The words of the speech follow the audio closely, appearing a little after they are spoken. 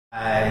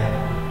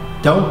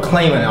I don't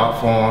claim an art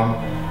form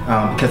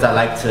because I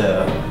like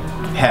to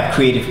have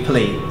creative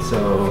play,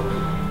 so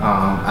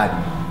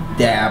I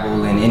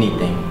dabble in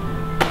anything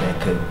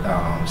that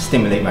could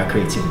stimulate my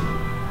creativity.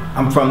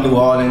 I'm from New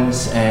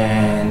Orleans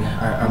and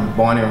I'm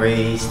born and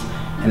raised,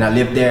 and I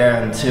lived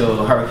there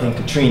until Hurricane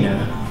Katrina.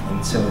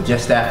 And so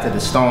just after the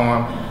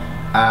storm,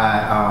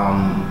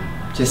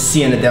 just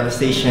seeing the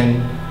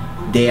devastation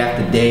day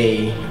after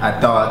day, I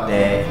thought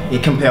that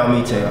it compelled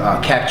me to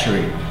capture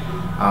it.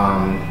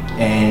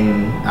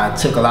 And I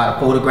took a lot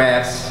of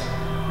photographs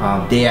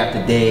day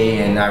after day,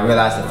 and I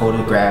realized the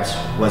photographs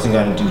wasn't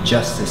going to do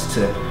justice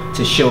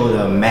to show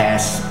the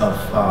mass of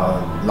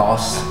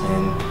loss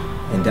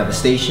and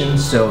devastation.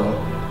 So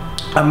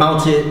I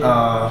mounted,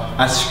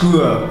 I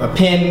screwed a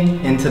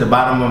pin into the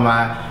bottom of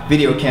my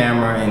video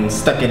camera and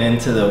stuck it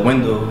into the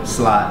window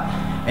slot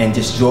and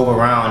just drove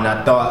around. And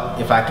I thought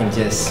if I can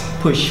just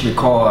push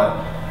record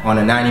on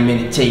a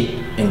 90-minute tape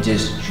and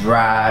just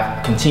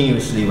drive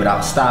continuously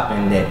without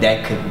stopping,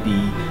 that could be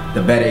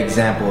the better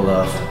example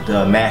of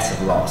the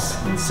massive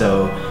loss. And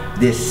so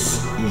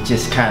it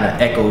just kind of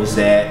echoes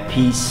that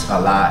piece a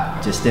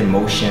lot, just in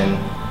motion,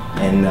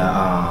 and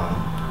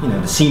you know,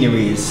 the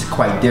scenery is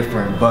quite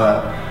different,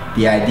 but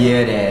the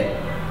idea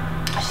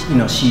that, you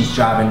know, she's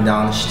driving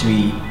down the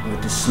street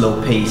with the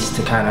slow pace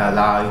to kind of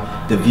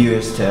allow the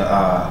viewers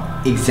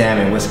to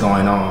examine what's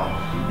going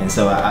on. And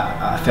so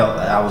I felt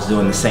that I was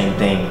doing the same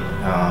thing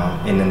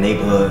in the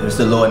neighborhood. It was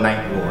the Lower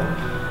Ninth Ward.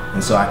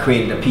 And so I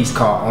created a piece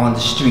called On the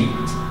Street,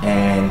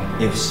 and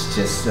it's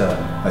just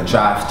a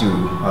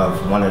drive-through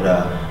of one of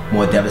the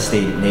more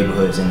devastated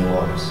neighborhoods in New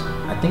Orleans.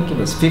 I think it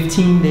was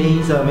 15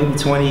 days or maybe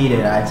 20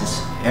 that I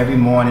just, every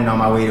morning on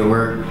my way to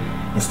work,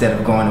 instead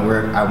of going to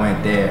work, I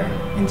went there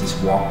and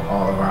just walked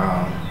all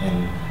around.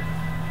 And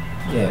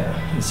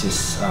yeah, it's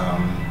just,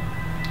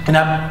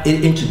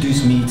 it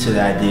introduced me to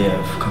the idea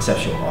of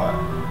conceptual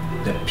art.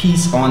 The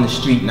piece On the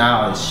Street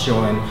now is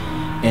showing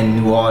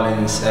in New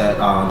Orleans at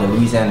the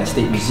Louisiana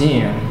State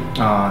Museum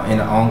in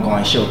an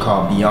ongoing show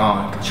called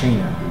Beyond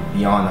Katrina,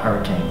 Beyond the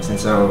Hurricanes. And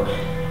so,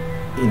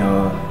 you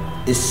know,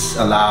 it's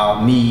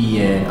allowed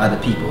me and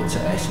other people to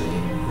actually,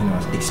 you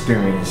know,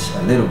 experience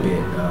a little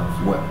bit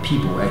of what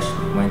people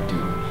actually went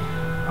through.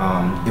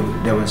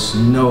 There was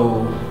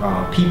no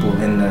people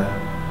in the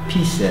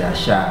piece that I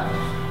shot,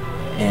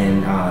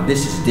 and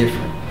this is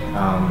different,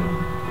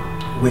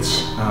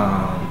 which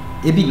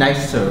it'd be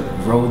nice to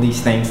roll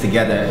these things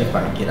together if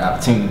I get an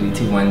opportunity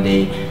to one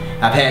day.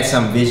 I've had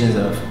some visions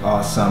of,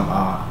 some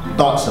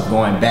thoughts of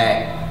going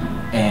back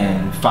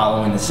and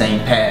following the same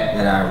path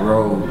that I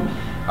rode,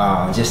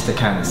 just to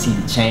kind of see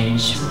the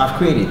change. I've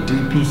created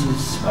 3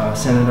 pieces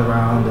centered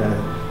around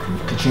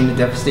the Katrina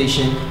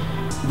devastation.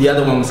 The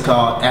other one was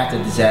called After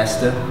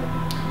Disaster,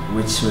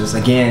 which was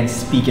again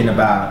speaking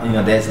about, you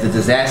know, there's the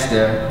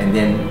disaster and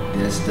then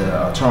there's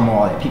the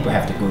turmoil that people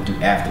have to go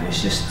through afterwards,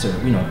 just to,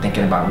 you know,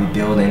 thinking about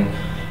rebuilding.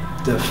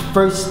 The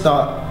first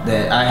thought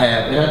that I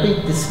have, and I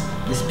think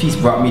this piece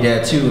brought me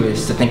there too,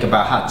 is to think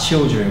about how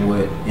children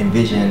would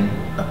envision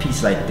a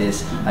piece like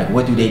this. Like,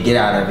 what do they get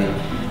out of it,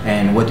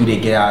 and what do they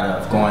get out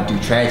of going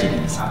through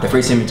tragedies? The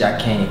first image I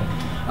came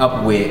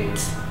up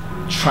with,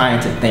 trying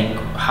to think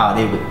how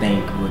they would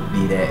think, would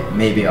be that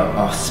maybe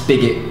a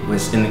spigot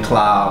was in the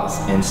clouds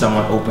and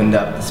someone opened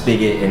up the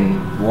spigot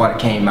and water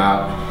came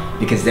out,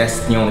 because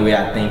that's the only way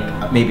I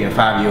think maybe a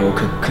 5-year-old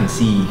could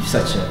conceive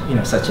such a, you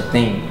know, such a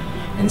thing.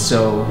 And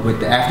so with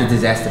the After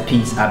Disaster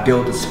piece, I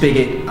built a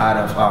spigot out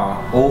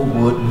of old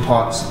wooden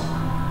parts,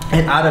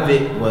 and out of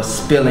it was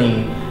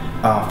spilling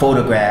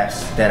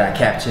photographs that I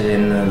captured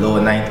in the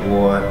Lower Ninth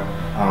Ward,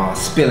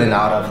 spilling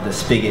out of the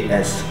spigot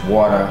as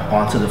water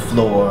onto the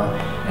floor.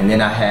 And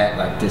then I had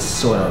like this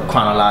sort of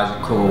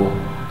chronological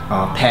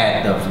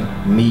path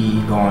of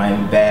me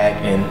going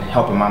back and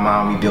helping my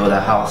mom rebuild her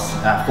house.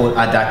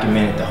 I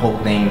documented the whole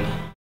thing